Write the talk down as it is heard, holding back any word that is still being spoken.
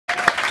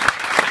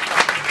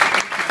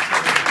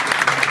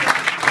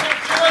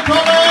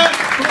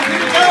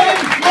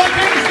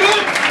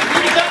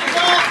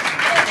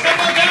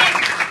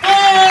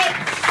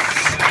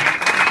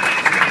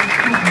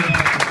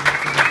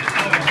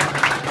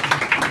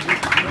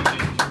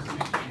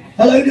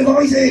Hello,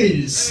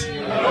 Devizes!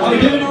 Are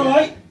you doing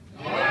alright?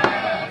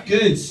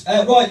 Good.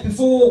 Right,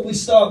 before we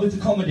start with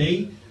the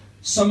comedy,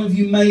 some of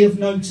you may have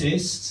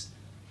noticed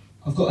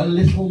I've got a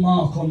little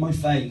mark on my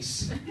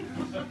face.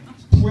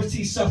 It's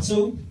pretty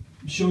subtle,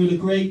 I'm sure you'll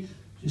agree.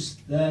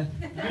 Just there.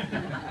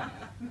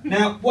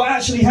 Now, what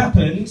actually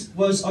happened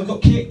was I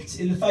got kicked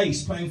in the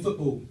face playing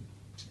football.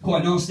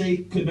 Quite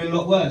nasty, could have been a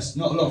lot worse,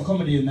 not a lot of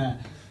comedy in there.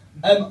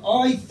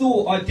 I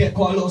thought I'd get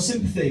quite a lot of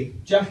sympathy.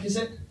 Jack, is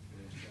it?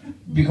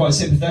 Be quite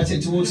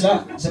sympathetic towards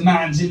that. It's a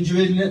man's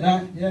injury, isn't it,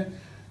 that? Yeah.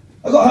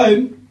 I got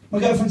home, my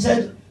girlfriend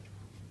said,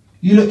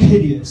 "You look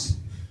hideous."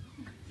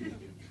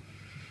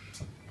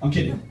 I'm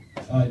kidding.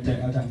 I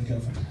don't have a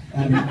girlfriend.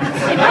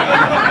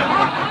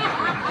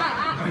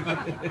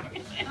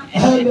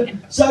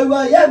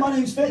 Yeah, my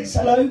name's Fitz,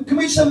 hello. Can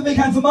we just have a big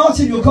hand for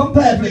Martin, your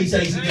compere, please,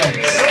 ladies and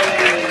gents?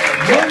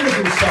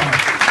 Wonderful stuff.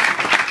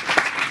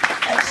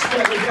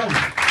 Expertly done.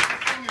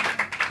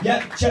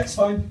 Yeah, check's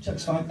fine,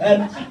 check's fine.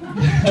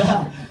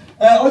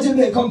 I do a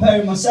bit of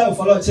comparing myself.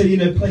 I like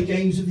to, play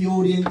games with the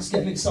audience, get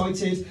them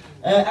excited.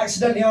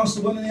 Accidentally asked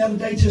a woman the other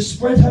day to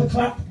spread her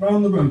clap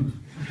around the room.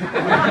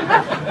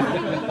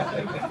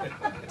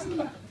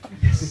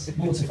 Yes,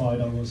 mortified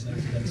I was,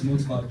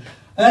 mortified.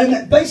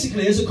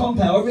 Basically, as a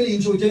compere, I really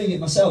enjoy doing it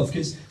myself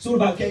because it's all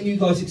about getting you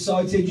guys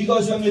excited. You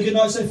guys are having a good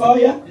night so far,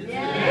 yeah?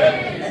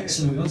 Yeah!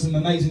 Excellent, we've got some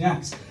amazing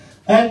acts.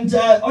 And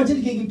I did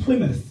a gig in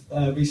Plymouth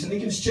recently.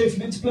 Give us a cheer if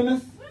you've been to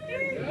Plymouth.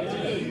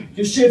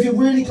 Give us a cheer if you're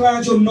really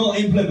glad you're not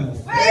in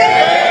Plymouth.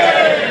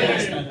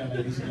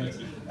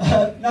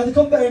 Now, the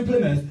compere in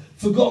Plymouth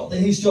forgot that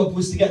his job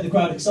was to get the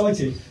crowd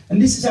excited.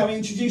 And this is how he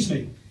introduced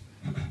me.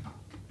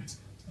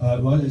 Right,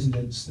 ladies and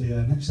gents,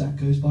 the next act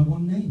goes by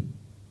one name.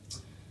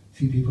 A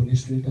few people in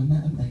history have done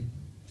that, haven't they?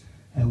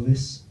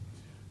 Elvis,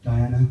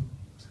 Diana,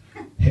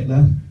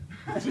 Hitler.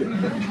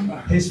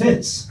 Here's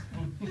Fitz.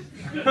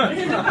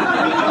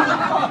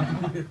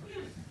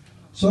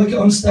 So I get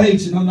on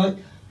stage and I'm like,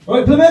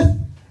 "Right, Plymouth?"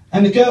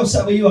 And the girl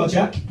sat where you are,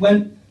 Jack,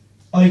 went,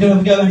 "Oh, you're going to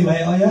have a go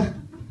anyway, are you?"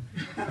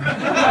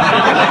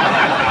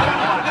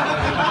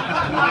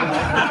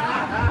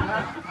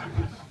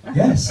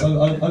 Yes, I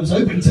was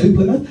open to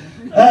Plymouth.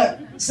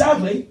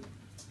 Sadly,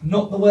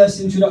 not the worst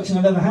introduction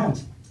I've ever had.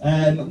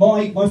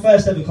 My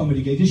first ever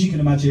comedy gig, as you can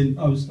imagine,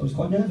 I was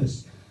quite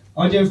nervous.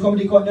 Idea of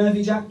comedy quite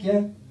nervy, Jack,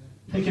 yeah?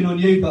 Picking on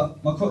you,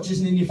 but my crotch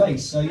isn't in your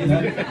face, so,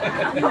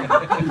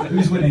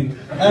 who's winning?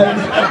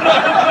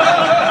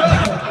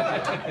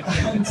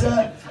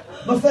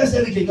 My first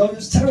ever gig, I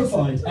was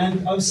terrified,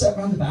 and I was sat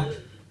around the back,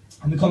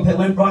 and the compere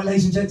went, "Right,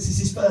 ladies and gents, this is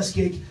his first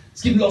gig.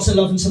 Let's give him lots of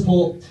love and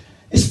support.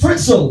 It's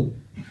Fritzl."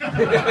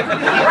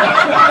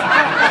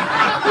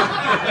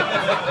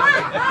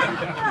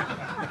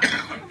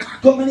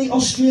 Got many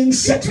Austrian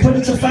sex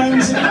predator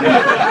fans in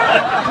here?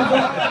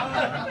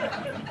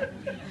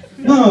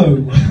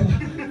 No.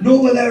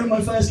 Nor were there in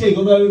my first gig,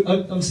 although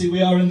obviously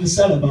we are in the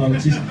cellar bar,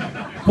 which is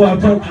quite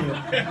appropriate.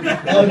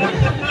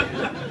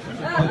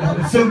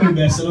 I'm filming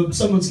this and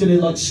someone's going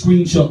to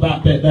screenshot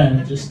that bit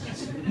there, just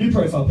new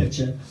profile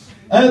picture.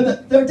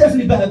 There are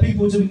definitely better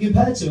people to be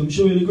compared to, I'm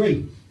sure you'll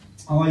agree.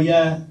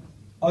 I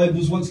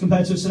was once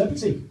compared to a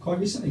celebrity, quite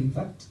recently in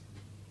fact.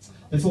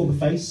 Before the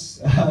face,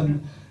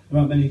 there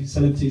aren't many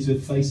celebrities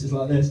with faces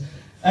like this.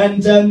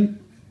 And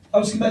I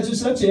was compared to a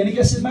celebrity. Any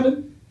guesses,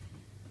 madam?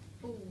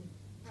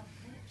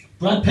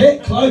 Brad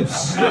Pitt,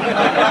 close.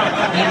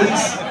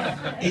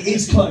 It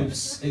is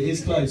close. It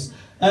is close.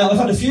 I've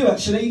had a few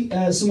actually.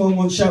 Someone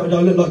once shouted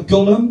I look like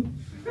Gollum.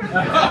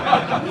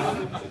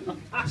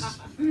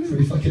 It's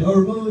pretty fucking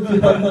horrible if you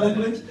don't know my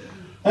language.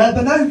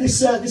 But no,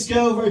 this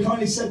girl very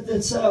kindly said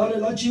that I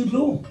look like Jude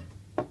Law.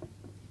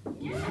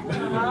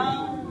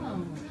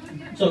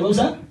 So what was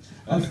that?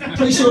 I'm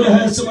pretty sure I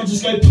heard someone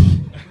just go.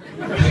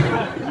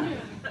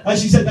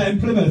 Actually said that in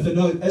Plymouth,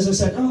 and as I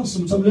said, "Oh,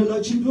 sometimes I look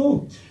like Jude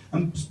Law."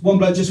 And one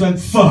bloke just went,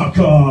 "Fuck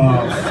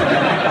off."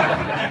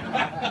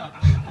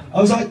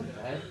 I was like,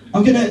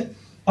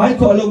 I had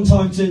quite a long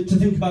time to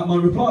think about my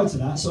reply to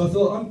that, so I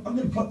thought, I'm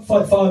going to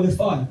fight fire with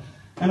fire.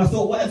 And I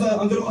thought,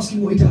 I'm going to ask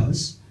him what he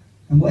does,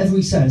 and whatever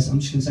he says, I'm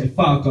just going to say,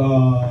 "Fuck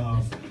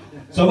off."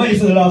 So I waited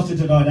for the laughter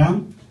to die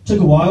down.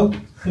 Took a while.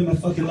 I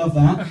fucking love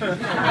that.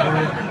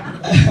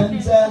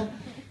 And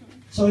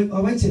so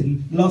I waited,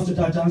 and laughter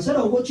died down. I said,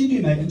 "Oh, what do you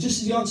do, mate?" And just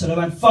as he answered, I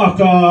went, "Fuck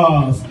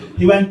off."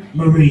 He went,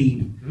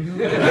 "Marine."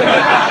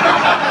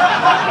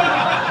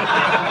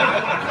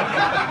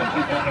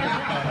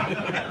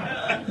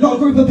 Not a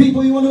group of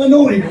people you want to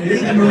annoy, really,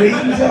 the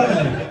Marines, are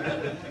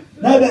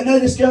they? No,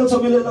 this girl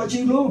told me I look like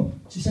Jude Law.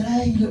 She said,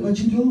 "Hey, you look like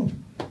Jude Law."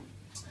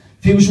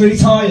 If he was really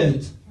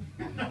tired.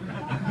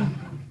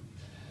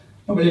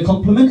 Not really a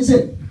compliment, is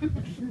it?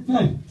 No.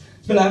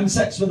 It's a bit like having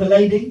sex with a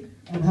lady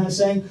and her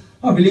saying,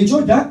 "I really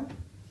enjoyed that.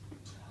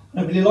 I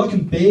don't really like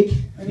them big."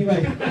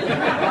 Anyway.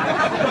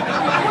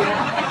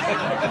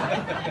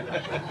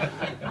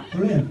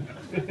 Brilliant.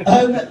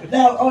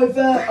 Now,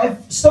 I've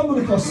stumbled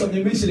across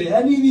something recently.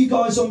 Any of you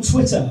guys on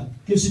Twitter?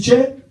 Give us a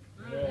cheer.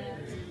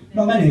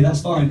 Not many,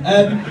 that's fine.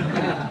 I'm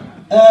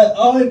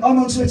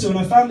on Twitter and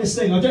I found this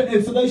thing. I don't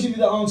know, for those of you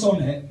that aren't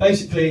on it,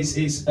 basically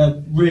it's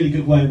a really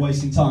good way of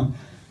wasting time.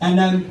 And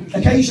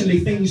occasionally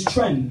things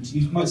trend.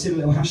 You might see the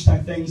little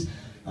hashtag things.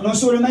 And I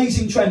saw an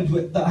amazing trend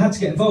that I had to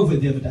get involved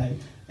with the other day.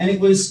 And it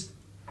was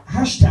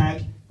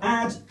hashtag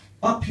add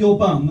up your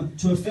bum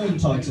to a film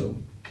title.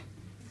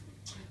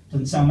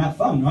 Doesn't sound that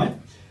fun, right?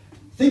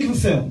 Think of a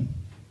film.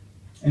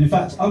 And in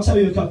fact, I'll tell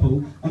you a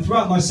couple. And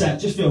throughout my set,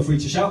 just feel free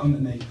to shout them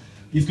at me.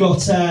 You've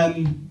got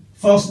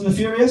Fast and the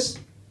Furious.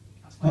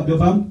 Up your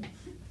bum.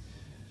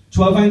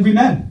 12 Angry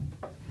Men.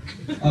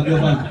 Up your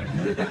bum.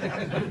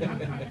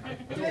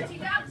 Dirty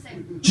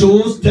Dancing.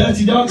 Jaws,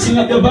 Dirty Dancing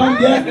up your bum,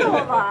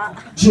 yeah.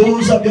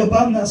 Jaws up your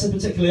bum, that's a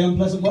particularly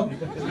unpleasant one.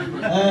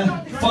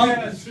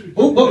 Fine.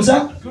 Oh, what was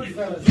that?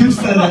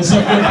 Goodfellas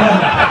up your bum.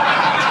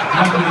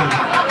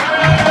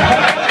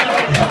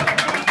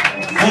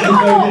 That is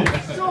very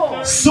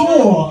good.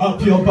 Saw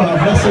up your bum,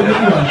 that's a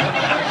good one.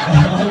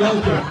 I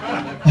like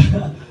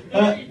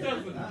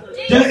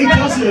it. Dirty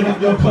Cousin up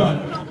your bum.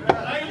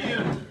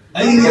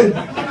 Alien.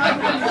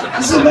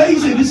 It's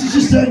amazing, this has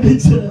just turned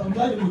into... I'm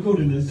glad I'm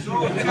recording this.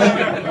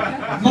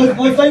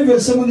 My favourite,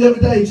 someone the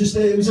other day, just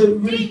it was a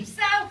really... Deep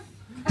South.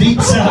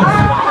 Deep South.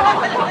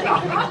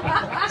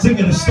 Isn't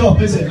going to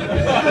stop, is it? The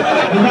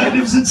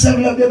Magnificent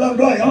Seven up your bum.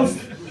 Right, I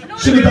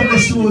should have done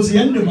this towards the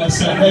end of my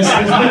set. There's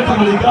no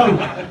comedy go.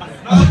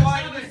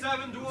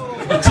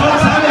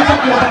 Titanic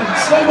up your bum.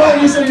 Snow White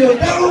and the Seven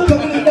Dwarfs. They're all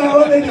coming in now,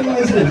 aren't they,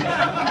 amazing?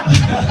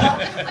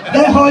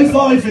 They're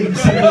high-fiving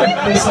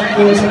some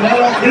boys and they're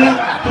like, yeah,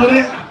 got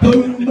it,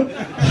 boom.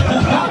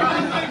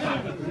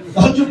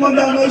 101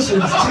 Dalmatians,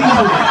 Jesus.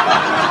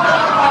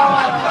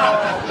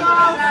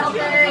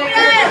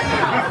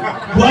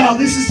 Wow,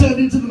 this has turned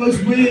into the most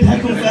weird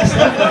heckle fest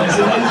ever, it's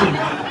amazing.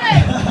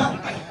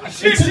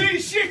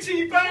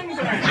 Shitty bang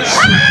bang.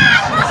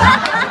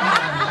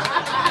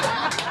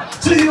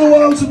 Took you a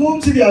while to warm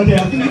to the idea, I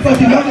think you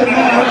fucking love it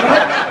now,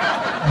 right?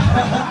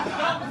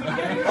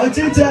 I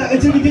did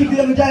a gig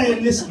the other day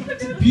and this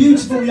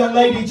beautiful young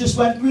lady just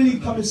went really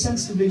kind of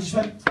sensitively, just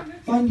went,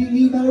 finding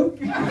Nemo?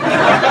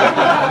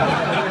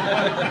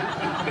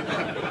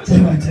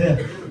 Dear,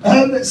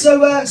 dear.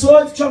 So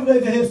I've travelled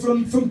over here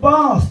from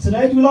Bath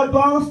today. Do we like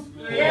Bath?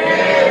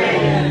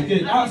 Yeah.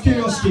 Good. Out of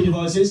curiosity,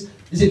 Devizes,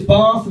 is it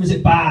Bath or is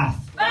it Bath?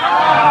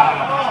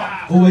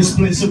 Bath. Always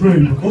splits a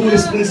room.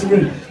 Always splits a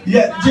room.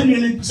 Yeah,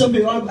 genuinely, some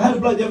people, I had a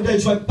bloke the other day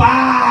just went,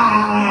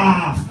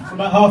 Bath! For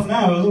about half an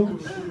hour.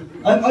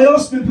 I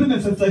asked them in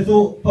Plymouth if they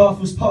thought Bath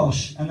was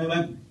posh, and they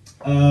went,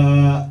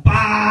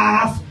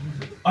 Bath!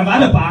 I've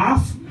had a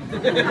bath. The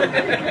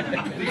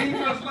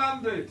eagle has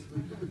landed.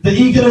 The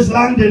eagle has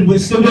landed, we're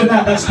still doing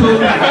that, that's cool.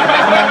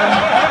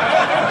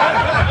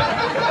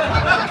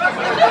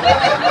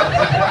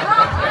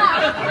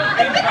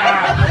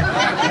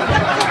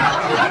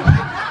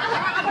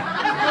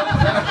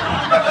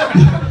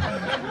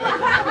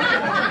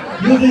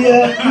 You're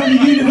the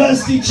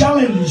university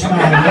challenge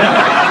man,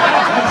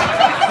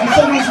 yeah? I'm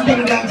so much for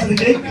coming down to the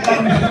gig.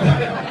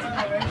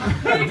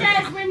 Who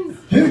dares wins?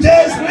 Who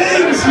dares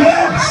wins,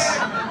 yes!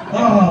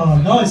 Oh,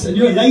 nice, and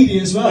you're a lady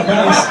as well,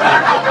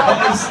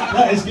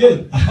 that is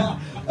good.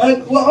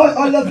 Well,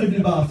 I love living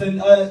in Bath, and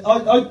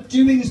do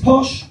you think it's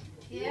posh?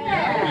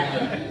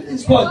 Yeah.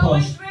 It's quite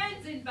posh. It always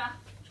rains in Bath.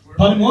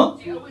 Pardon what?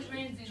 It always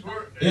rains in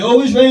Bath. It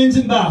always rains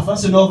in Bath,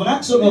 that's a northern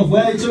accent of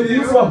where are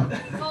you from?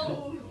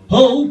 Hull.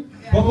 Hull?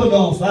 Proper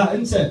north, that,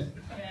 isn't it?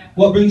 Yeah.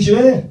 What brings you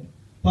here?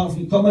 Apart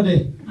from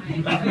comedy?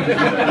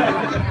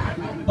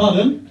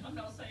 Pardon? I'm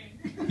not saying.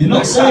 You're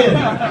not saying?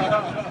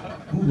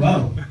 Oh,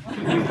 wow.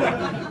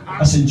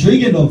 That's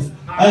intriguing, love.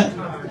 I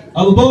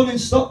was born in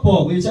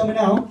Stockport, will you tell me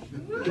now?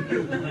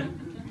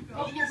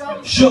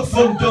 Shut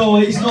front door,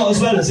 he's not as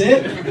well as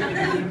it.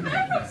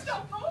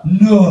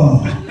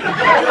 No.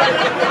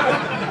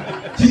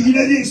 Do you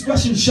know the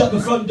expression, shut the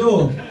front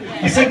door?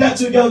 I said that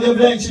to a girl the other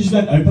day and she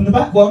went, open the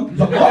back one.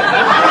 Like, what?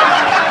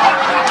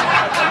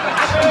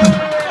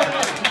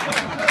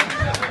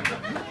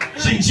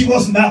 She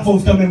wasn't that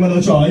forthcoming when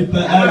I tried,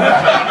 but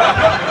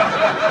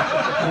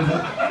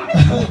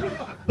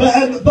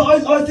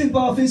I think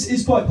Bath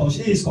is quite posh.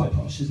 It is quite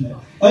posh, isn't it?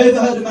 I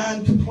overheard a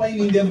man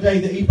complaining the other day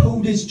that he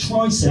pulled his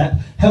tricep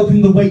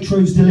helping the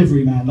Waitrose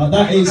delivery man. Like,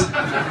 that is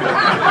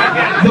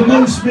the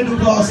most middle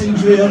class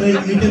injury I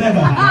think you can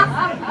ever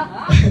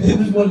have. It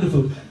was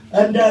wonderful.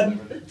 And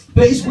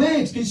but it's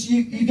weird because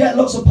you get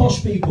lots of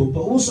posh people,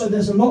 but also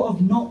there's a lot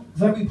of not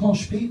very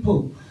posh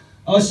people.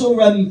 I saw,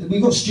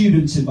 we've got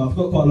students in Bath, I've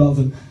got quite a lot of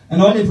them,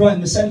 and I live right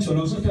in the centre, and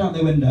I was looking out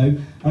the window,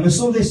 and I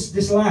saw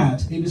this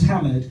lad, he was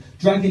hammered,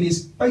 dragging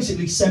his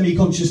basically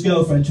semi-conscious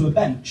girlfriend to a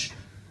bench.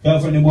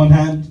 Girlfriend in one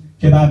hand,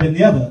 kebab in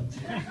the other.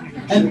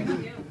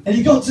 And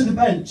he got to the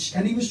bench,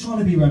 and he was trying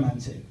to be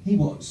romantic. He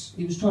was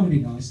trying to be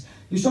nice.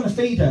 He was trying to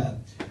feed her.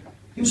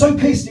 He was so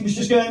pissed, he was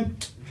just going...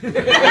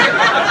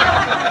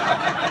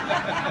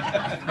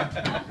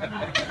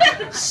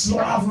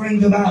 slavering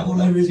them out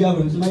all over his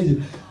girlfriend, it was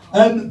amazing.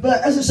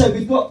 But as I say,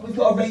 we've got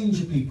a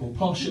range of people,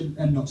 posh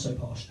and not so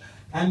posh.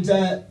 And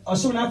I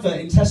saw an advert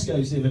in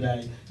Tesco's the other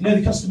day. You know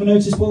the customer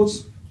notice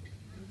boards?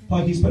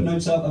 Pikeys put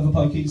notes up, other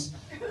pikeys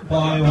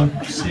buy or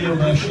steal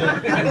their shit.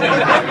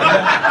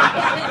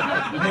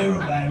 We're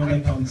aware of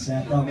their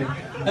concept, aren't we?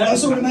 And I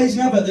saw an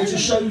amazing advert that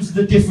just shows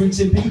the difference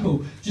in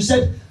people. Just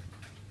said,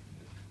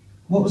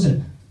 what was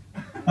it?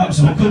 That was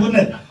all cool, wasn't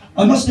it?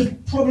 I must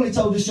have probably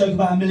told this joke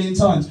about 1 million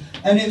times.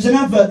 And it was an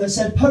advert that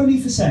said, pony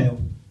for sale.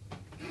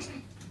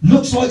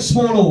 Looks like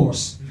small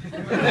horse.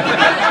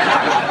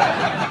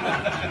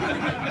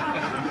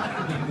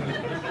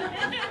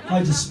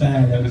 I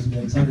despair, ladies and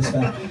gents, I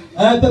despair.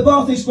 But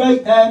Bath is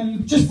great.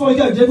 Just before I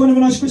go, did everyone have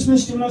a nice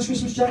Christmas? Do you have a nice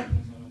Christmas, Jack?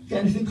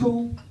 Get anything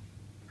cool?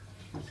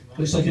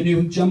 Looks like a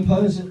new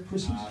jumper, is it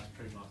Christmas?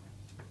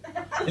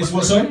 It's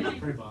what, sorry?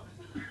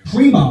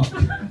 Primark.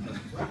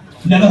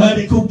 Never heard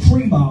it called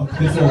Primark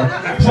before.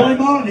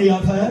 Primarni,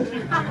 I've heard.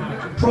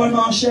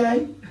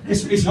 Primarche.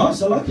 It's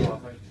nice, I like it.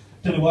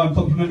 Don't know why I'm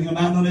complimenting a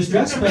man on his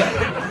dress, but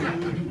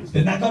it's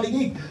been that kind of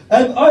gig.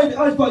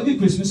 I had quite a good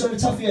Christmas. I had a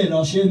tough year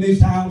last year.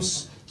 Moved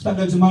house, spent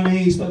loads of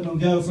money, spent on a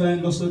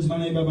girlfriend, lost loads of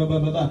money, blah, blah, blah,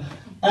 blah, blah.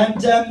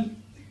 And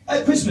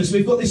at Christmas,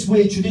 we've got this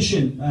weird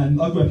tradition.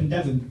 I grew up in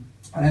Devon,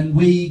 and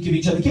we give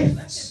each other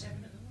gifts.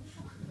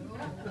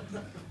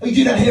 Oh, you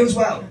do that here as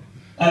well?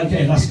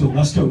 Okay, that's cool,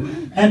 that's cool.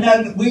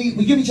 And we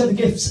give each other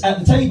gifts at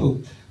the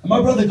table. And my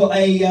brother got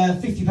a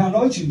 £50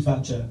 iTunes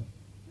voucher.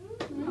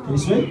 Pretty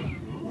sweet.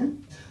 Yeah.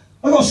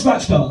 I got a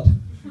scratch card.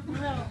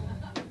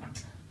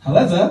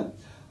 However,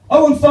 I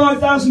won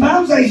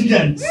 £5,000, ladies and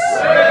gents.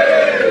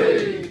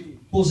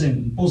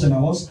 Buzzing I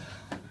was.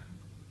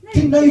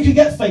 Didn't know you could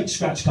get fake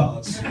scratch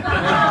cards.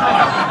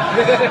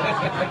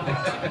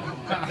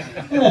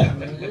 Yeah.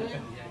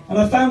 And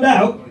I found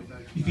out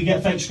you could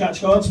get fake scratch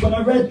cards when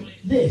I read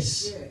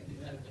this.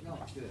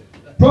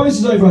 Prize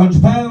is over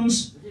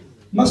 £100,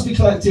 must be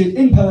collected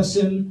in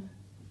person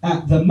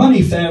at the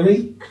Money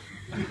Fairy.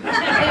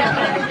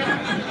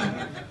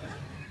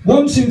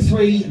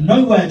 123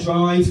 Nowhere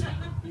Drive,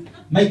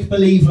 Make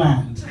Believe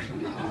Land.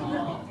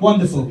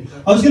 Wonderful.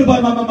 I was going to buy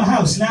my mum a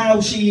house, now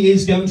she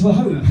is going to a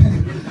home.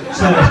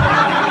 So,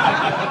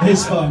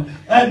 it's fine.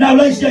 Now,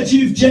 ladies and gents,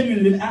 you've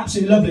genuinely been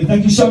absolutely lovely.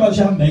 Thank you so much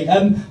for having me.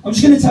 I'm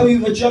just going to tell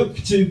you a joke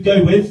to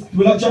go with. Do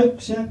we like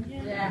jokes? Yeah?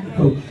 Yeah.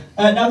 Cool.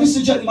 Now, this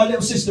is a joke that my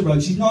little sister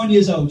wrote. She's 9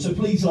 years old, so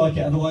please like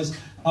it, otherwise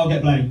I'll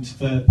get blamed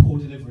for poor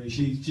delivery.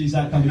 She's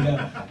that kind of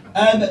girl.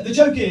 The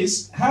joke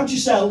is, how do you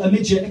sell a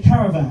midget a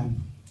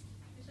caravan?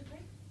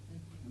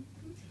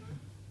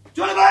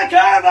 Do you want to buy a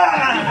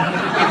caravan?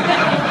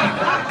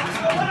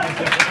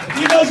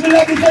 You guys have been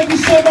lovely. Thank you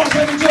so much.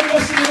 Have enjoyed the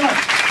rest of the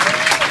night.